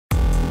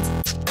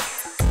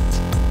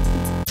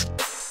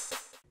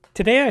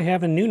Today I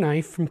have a new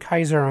knife from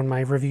Kizer on my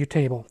review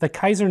table, the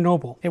Kizer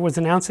Noble. It was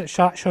announced at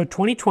SHOT Show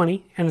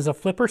 2020 and is a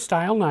flipper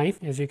style knife,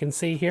 as you can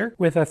see here,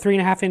 with a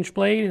 3.5-inch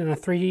blade and a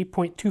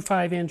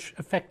 3.25-inch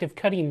effective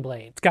cutting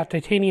blade. It's got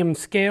titanium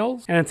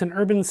scales and it's an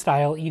urban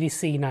style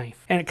EDC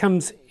knife, and it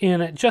comes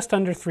in at just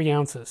under 3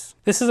 ounces.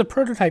 This is a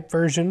prototype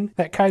version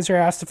that Kizer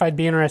asked if I'd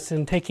be interested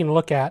in taking a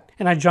look at,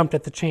 and I jumped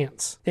at the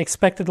chance. The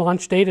expected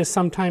launch date is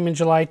sometime in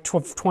July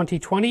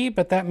 2020,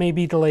 but that may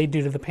be delayed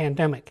due to the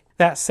pandemic.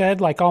 That said,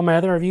 like all my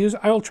other reviews,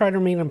 I will try to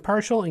remain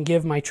impartial and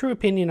give my true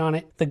opinion on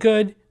it, the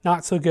good,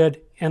 not so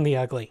good, and the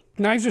ugly.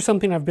 Knives are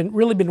something I've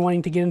really been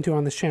wanting to get into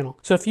on this channel,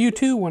 so if you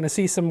too want to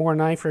see some more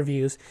knife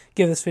reviews,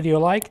 give this video a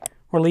like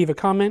or leave a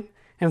comment,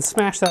 and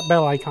smash that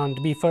bell icon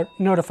to be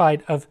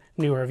notified of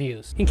new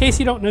reviews. In case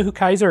you don't know who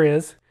Kizer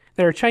is,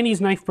 they're a Chinese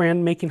knife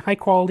brand making high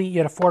quality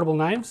yet affordable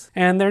knives,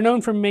 and they're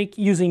known for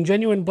using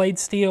genuine blade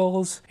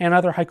steels and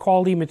other high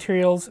quality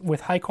materials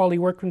with high quality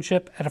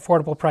workmanship at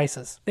affordable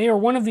prices. They are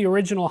one of the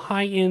original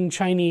high-end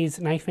Chinese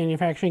knife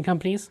manufacturing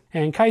companies,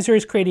 and Kizer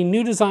is creating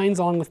new designs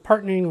along with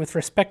partnering with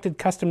respected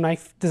custom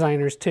knife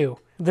designers too.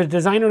 The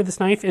designer of this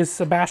knife is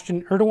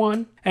Sebastian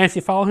Irawan, and if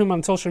you follow him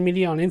on social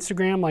media on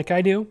Instagram like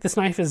I do, this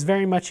knife is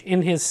very much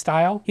in his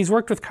style. He's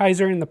worked with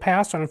Kizer in the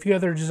past on a few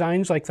other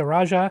designs like the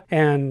Raja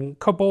and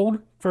Kobold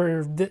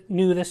for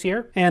new this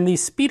year. And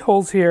these speed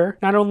holes here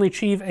not only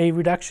achieve a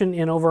reduction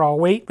in overall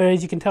weight, but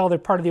as you can tell, they're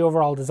part of the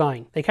overall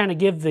design. They kind of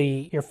give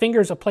your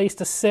fingers a place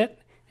to sit,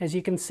 as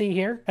you can see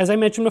here. As I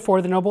mentioned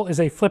before, the Noble is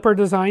a flipper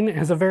design. It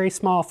has a very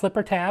small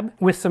flipper tab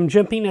with some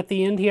jimping at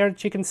the end here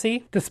that you can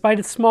see. Despite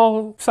its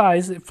small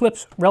size, it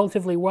flips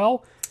relatively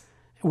well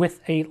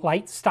with a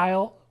light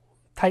style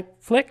type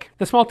flick.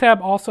 The small tab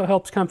also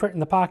helps comfort in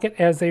the pocket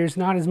as there's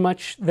not as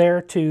much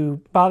there to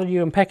bother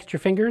you and peck at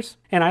your fingers.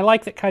 And I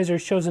like that Kizer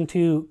has chosen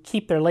to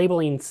keep their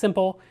labeling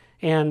simple,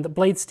 and the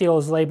blade steel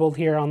is labeled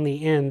here on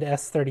the end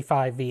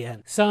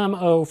S35VN. Some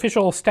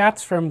official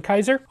stats from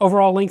Kizer.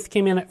 Overall length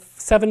came in at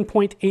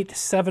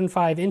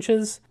 7.875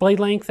 inches,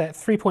 blade length at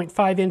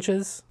 3.5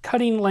 inches,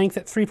 cutting length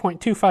at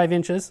 3.25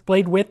 inches,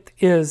 blade width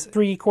is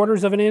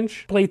 3/4 of an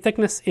inch, blade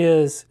thickness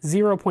is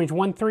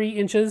 0.13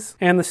 inches,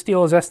 and the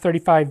steel is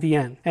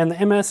S35VN. And the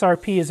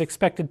MSRP is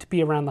expected to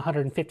be around the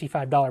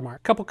 $155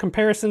 mark. Couple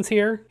comparisons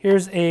here.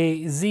 Here's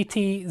a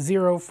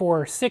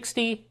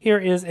ZT0460. Here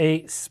is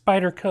a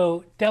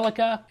Spyderco Delica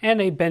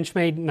and a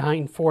Benchmade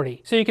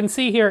 940. So you can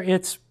see here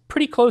it's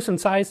pretty close in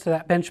size to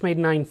that Benchmade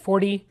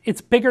 940. It's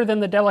bigger than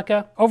the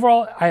Delica.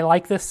 Overall, I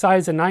like this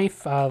size of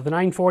knife. The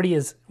 940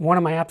 is one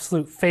of my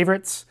absolute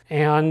favorites,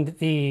 and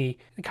the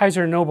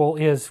Kizer Noble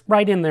is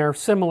right in there,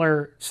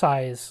 similar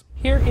size.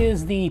 Here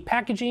is the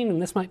packaging,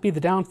 and this might be the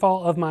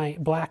downfall of my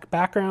black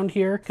background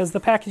here, because the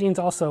packaging is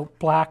also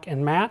black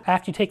and matte.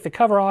 After you take the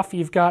cover off,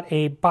 you've got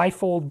a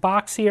bifold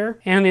box here,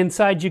 and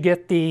inside you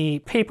get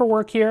the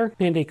paperwork here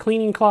and a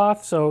cleaning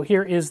cloth. So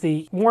here is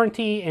the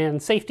warranty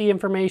and safety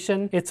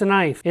information. It's a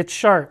knife. It's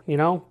sharp, you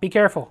know, be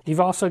careful. You've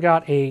also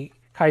got a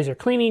Kizer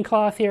cleaning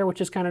cloth here, which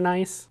is kind of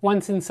nice.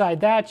 Once inside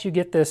that, you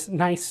get this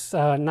nice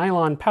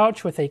nylon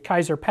pouch with a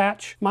Kizer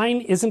patch. Mine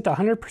isn't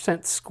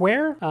 100%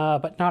 square,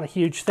 but not a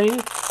huge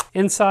thing.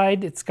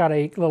 Inside, it's got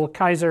a little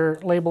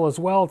Kizer label as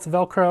well. It's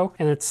Velcro,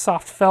 and it's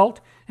soft felt,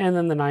 and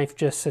then the knife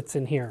just sits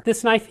in here.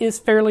 This knife is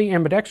fairly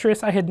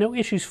ambidextrous. I had no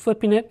issues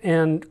flipping it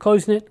and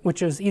closing it,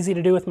 which is easy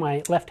to do with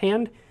my left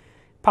hand.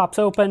 Pops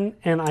open,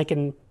 and I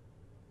can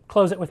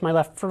close it with my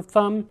left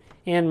thumb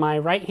and my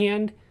right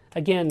hand.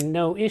 Again,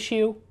 no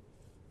issue.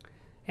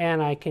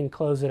 And I can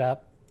close it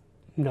up,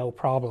 no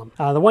problem.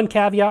 The one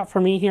caveat for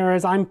me here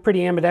is I'm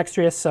pretty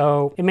ambidextrous,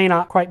 so it may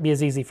not quite be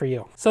as easy for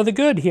you. So the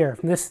good here,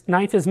 this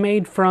knife is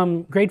made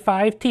from grade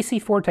 5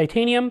 TC4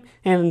 titanium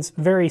and it's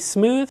very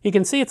smooth. You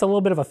can see it's a little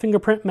bit of a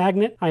fingerprint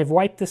magnet. I've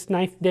wiped this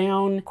knife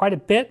down quite a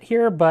bit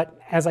here, but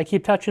as I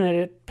keep touching it,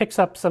 it picks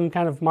up some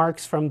kind of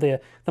marks from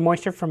the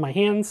moisture from my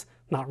hands.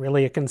 Not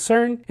really a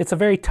concern. It's a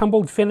very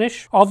tumbled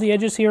finish. All the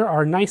edges here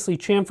are nicely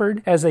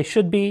chamfered, as they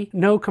should be.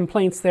 No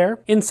complaints there.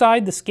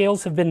 Inside, the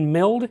scales have been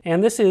milled,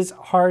 and this is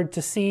hard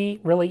to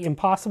see, really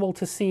impossible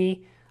to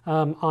see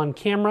on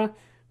camera,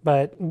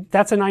 but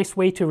that's a nice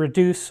way to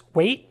reduce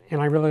weight,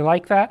 and I really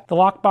like that. The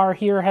lock bar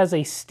here has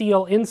a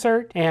steel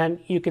insert, and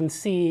you can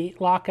see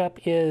lockup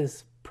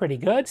is pretty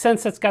good.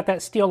 Since it's got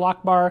that steel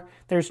lock bar,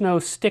 there's no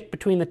stick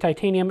between the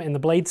titanium and the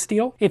blade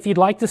steel. If you'd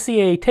like to see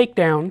a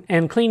takedown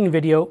and cleaning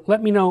video,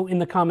 let me know in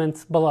the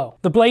comments below.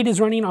 The blade is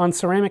running on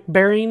ceramic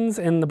bearings,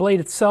 and the blade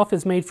itself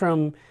is made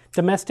from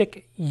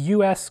domestic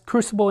US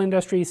Crucible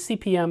Industries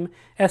CPM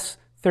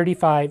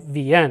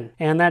S35VN.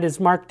 And that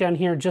is marked down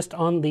here just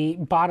on the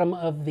bottom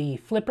of the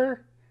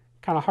flipper.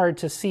 Kind of hard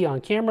to see on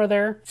camera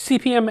there.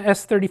 CPM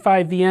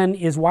S35VN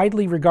is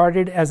widely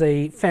regarded as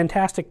a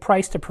fantastic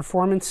price to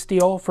performance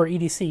steel for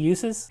EDC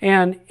uses.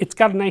 And it's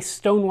got a nice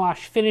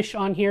stonewash finish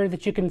on here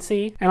that you can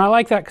see. And I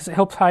like that because it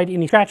helps hide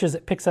any scratches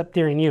it picks up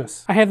during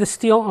use. I have this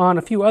steel on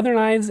a few other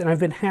knives and I've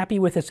been happy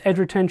with its edge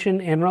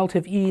retention and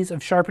relative ease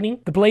of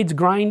sharpening. The blade's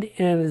grind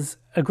is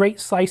a great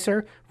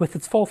slicer with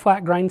its full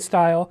flat grind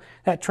style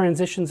that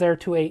transitions there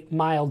to a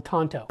mild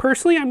Tonto.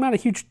 Personally, I'm not a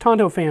huge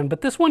Tonto fan,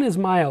 but this one is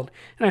mild,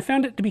 and I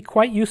found it to be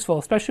quite useful,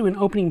 especially when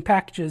opening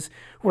packages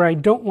where I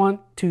don't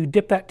want to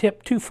dip that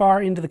tip too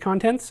far into the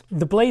contents.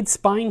 The blade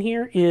spine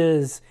here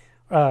is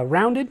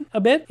rounded a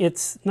bit.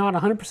 It's not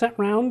 100%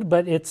 round,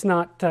 but it's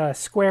not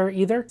square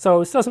either. So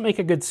this doesn't make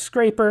a good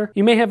scraper.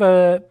 You may have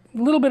a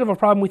little bit of a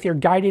problem with your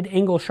guided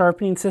angle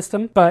sharpening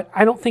system, but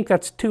I don't think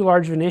that's too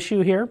large of an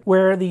issue here.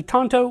 Where the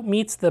Tonto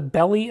meets the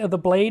belly of the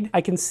blade, I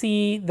can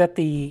see that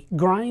the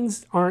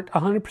grinds aren't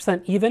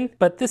 100% even,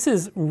 but this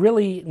is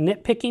really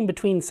nitpicking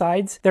between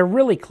sides. They're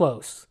really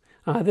close.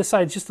 This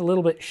side's just a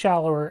little bit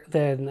shallower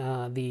than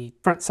the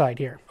front side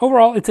here.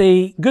 Overall, it's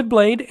a good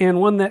blade and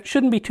one that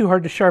shouldn't be too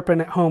hard to sharpen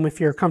at home if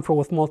you're comfortable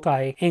with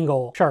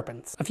multi-angle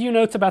sharpens. A few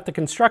notes about the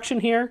construction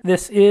here.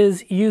 This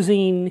is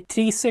using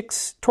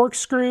T6 torque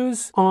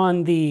screws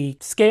on the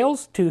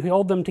scales to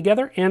hold them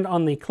together and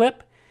on the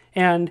clip.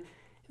 And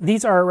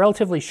these are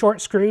relatively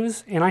short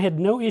screws, and I had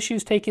no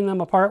issues taking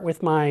them apart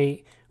with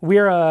my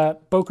Wera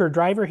Boker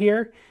driver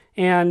here.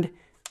 And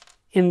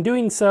in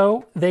doing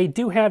so, they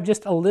do have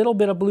just a little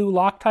bit of blue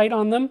Loctite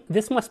on them.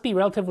 This must be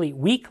relatively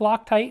weak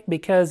Loctite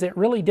because it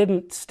really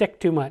didn't stick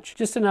too much,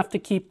 just enough to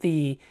keep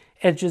the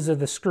edges of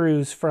the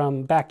screws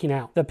from backing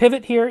out. The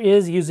pivot here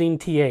is using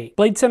T8.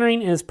 Blade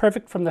centering is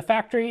perfect from the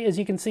factory, as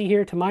you can see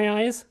here to my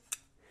eyes.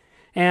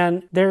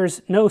 And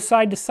there's no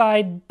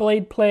side-to-side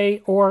blade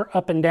play or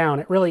up and down.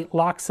 It really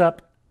locks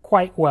up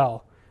quite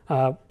well.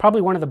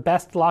 Probably one of the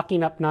best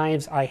locking up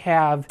knives I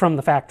have from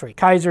the factory.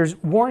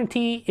 Kizer's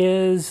warranty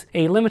is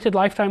a limited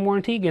lifetime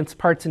warranty against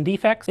parts and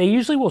defects. They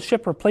usually will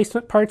ship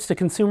replacement parts to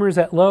consumers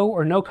at low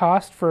or no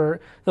cost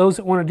for those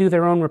that want to do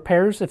their own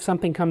repairs if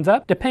something comes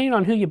up. Depending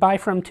on who you buy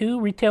from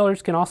too,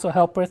 retailers can also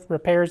help with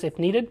repairs if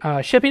needed.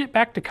 Shipping it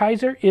back to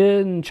Kizer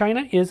in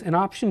China is an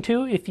option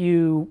too if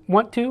you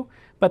want to,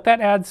 but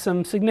that adds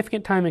some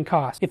significant time and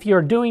cost. If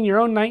you're doing your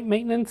own night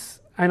maintenance,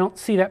 I don't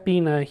see that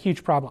being a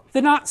huge problem.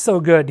 The not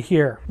so good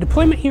here.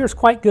 Deployment here is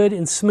quite good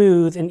and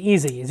smooth and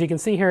easy. As you can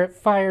see here, it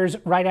fires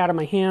right out of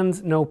my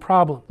hands, no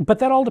problem. But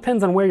that all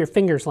depends on where your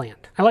fingers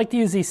land. I like to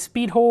use these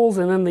speed holes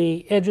and then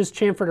the edges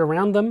chamfered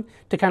around them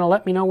to kind of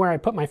let me know where I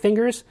put my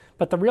fingers.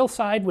 But the real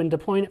side, when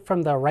deploying it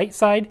from the right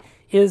side,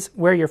 is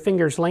where your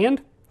fingers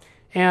land.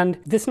 And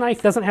this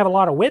knife doesn't have a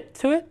lot of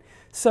width to it,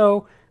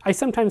 so I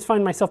sometimes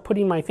find myself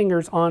putting my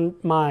fingers on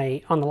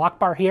the lock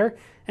bar here,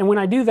 and when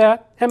I do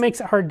that, that makes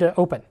it hard to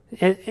open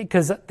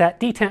because that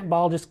detent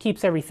ball just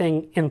keeps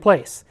everything in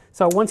place.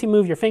 So once you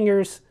move your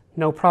fingers,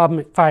 no problem,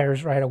 it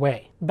fires right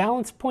away.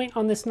 Balance point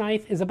on this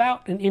knife is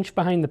about an inch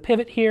behind the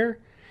pivot here.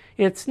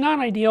 It's not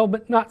ideal,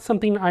 but not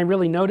something I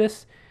really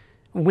notice.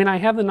 When I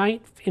have the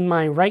knife in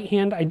my right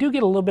hand, I do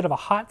get a little bit of a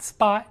hot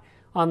spot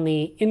on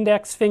the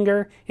index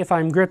finger if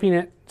I'm gripping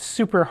it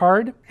super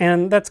hard,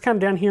 and that's kind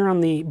of down here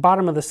on the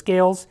bottom of the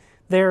scales.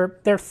 They're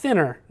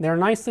thinner, they're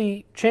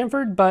nicely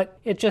chamfered, but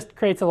it just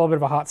creates a little bit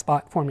of a hot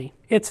spot for me.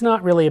 It's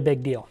not really a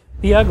big deal.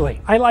 The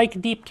ugly. I like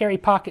deep carry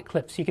pocket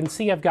clips. You can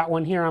see I've got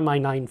one here on my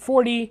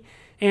 940,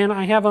 and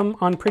I have them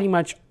on pretty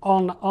much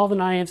all the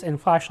knives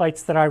and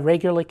flashlights that I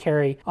regularly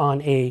carry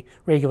on a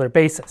regular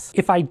basis.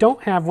 If I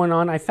don't have one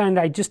on, I find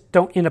I just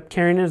don't end up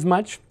carrying it as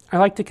much. I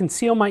like to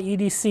conceal my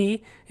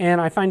EDC, and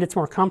I find it's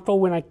more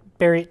comfortable when I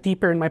bury it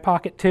deeper in my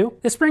pocket too.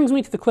 This brings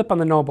me to the clip on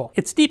the Noble.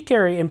 It's deep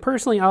carry, and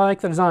personally I like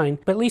the design,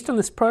 but at least on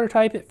this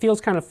prototype it feels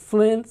kind of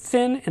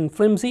thin and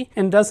flimsy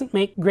and doesn't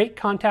make great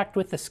contact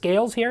with the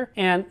scales here,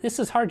 and this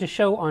is hard to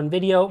show on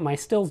video. My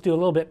stills do a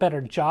little bit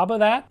better job of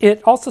that.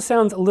 It also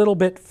sounds a little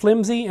bit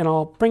flimsy, and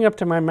I'll bring it up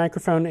to my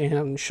microphone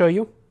and show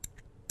you.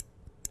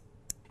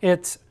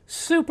 It's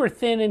super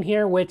thin in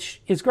here,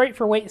 which is great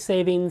for weight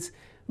savings,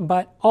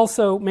 but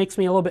also makes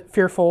me a little bit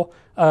fearful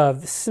of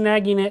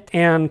snagging it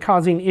and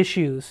causing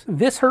issues.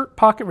 This hurt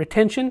pocket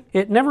retention.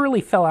 It never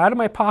really fell out of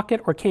my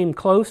pocket or came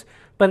close,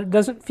 but it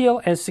doesn't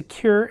feel as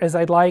secure as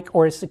I'd like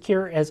or as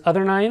secure as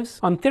other knives.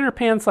 On thinner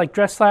pants like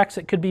dress slacks,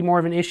 it could be more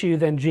of an issue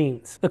than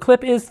jeans. The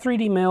clip is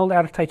 3D milled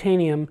out of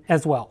titanium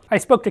as well. I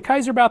spoke to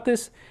Kizer about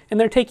this, and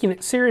they're taking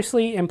it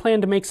seriously and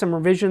plan to make some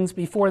revisions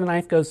before the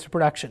knife goes to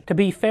production. To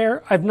be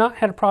fair, I've not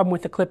had a problem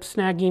with the clip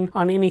snagging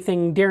on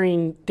anything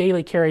during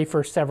daily carry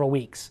for several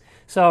weeks.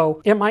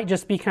 So it might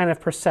just be kind of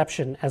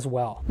perception as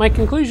well. My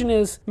conclusion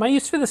is my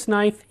use for this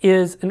knife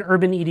is an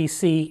urban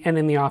EDC and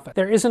in the office.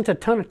 There isn't a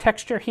ton of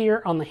texture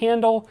here on the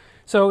handle,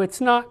 so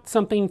it's not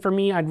something for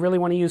me I'd really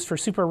want to use for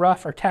super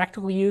rough or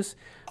tactical use,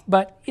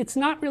 but it's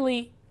not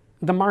really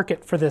the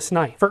market for this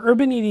knife. For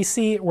urban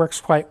EDC, it works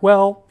quite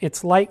well.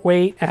 It's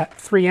lightweight at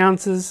 3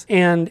 ounces,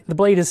 and the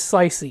blade is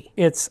slicey.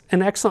 It's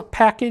an excellent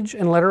package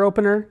and letter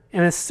opener,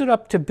 and has stood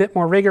up to a bit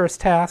more rigorous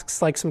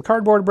tasks like some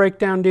cardboard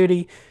breakdown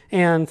duty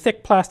and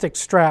thick plastic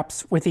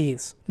straps with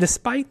ease.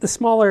 Despite the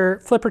smaller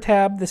flipper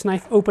tab, this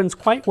knife opens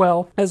quite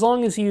well as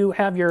long as you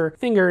have your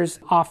fingers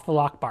off the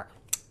lock bar.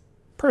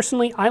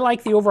 Personally, I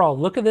like the overall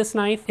look of this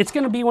knife. It's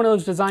going to be one of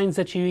those designs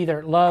that you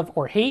either love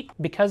or hate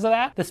because of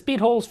that. The speed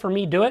holes for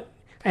me do it.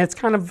 and it's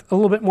kind of a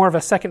little bit more of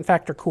a second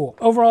factor cool.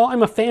 Overall,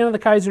 I'm a fan of the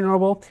Kizer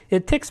Noble.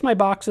 It ticks my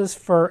boxes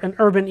for an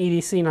urban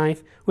EDC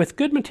knife with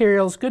good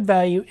materials, good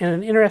value, and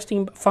an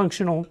interesting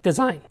functional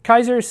design.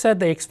 Kizer said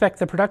they expect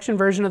the production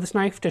version of this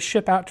knife to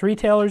ship out to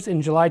retailers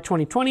in July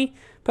 2020,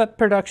 but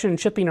production and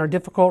shipping are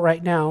difficult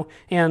right now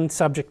and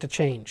subject to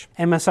change.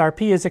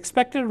 MSRP is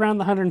expected around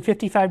the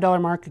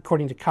 $155 mark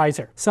according to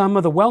Kizer. Some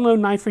of the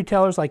well-known knife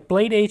retailers like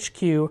Blade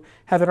HQ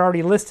have it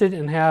already listed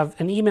and have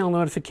an email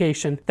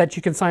notification that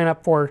you can sign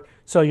up for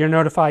so you're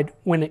notified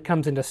when it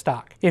comes into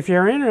stock. If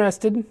you're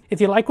interested, if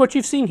you like what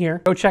you've seen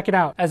here, go check it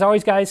out. As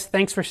always guys,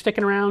 thanks for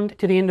sticking around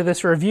to the end of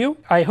this review.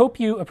 I hope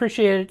you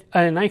appreciated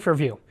a knife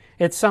review.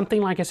 It's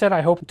something, like I said,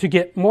 I hope to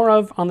get more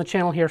of on the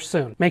channel here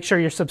soon. Make sure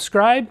you're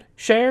subscribed,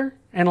 share,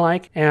 and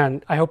like,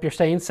 and I hope you're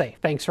staying safe.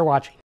 Thanks for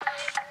watching.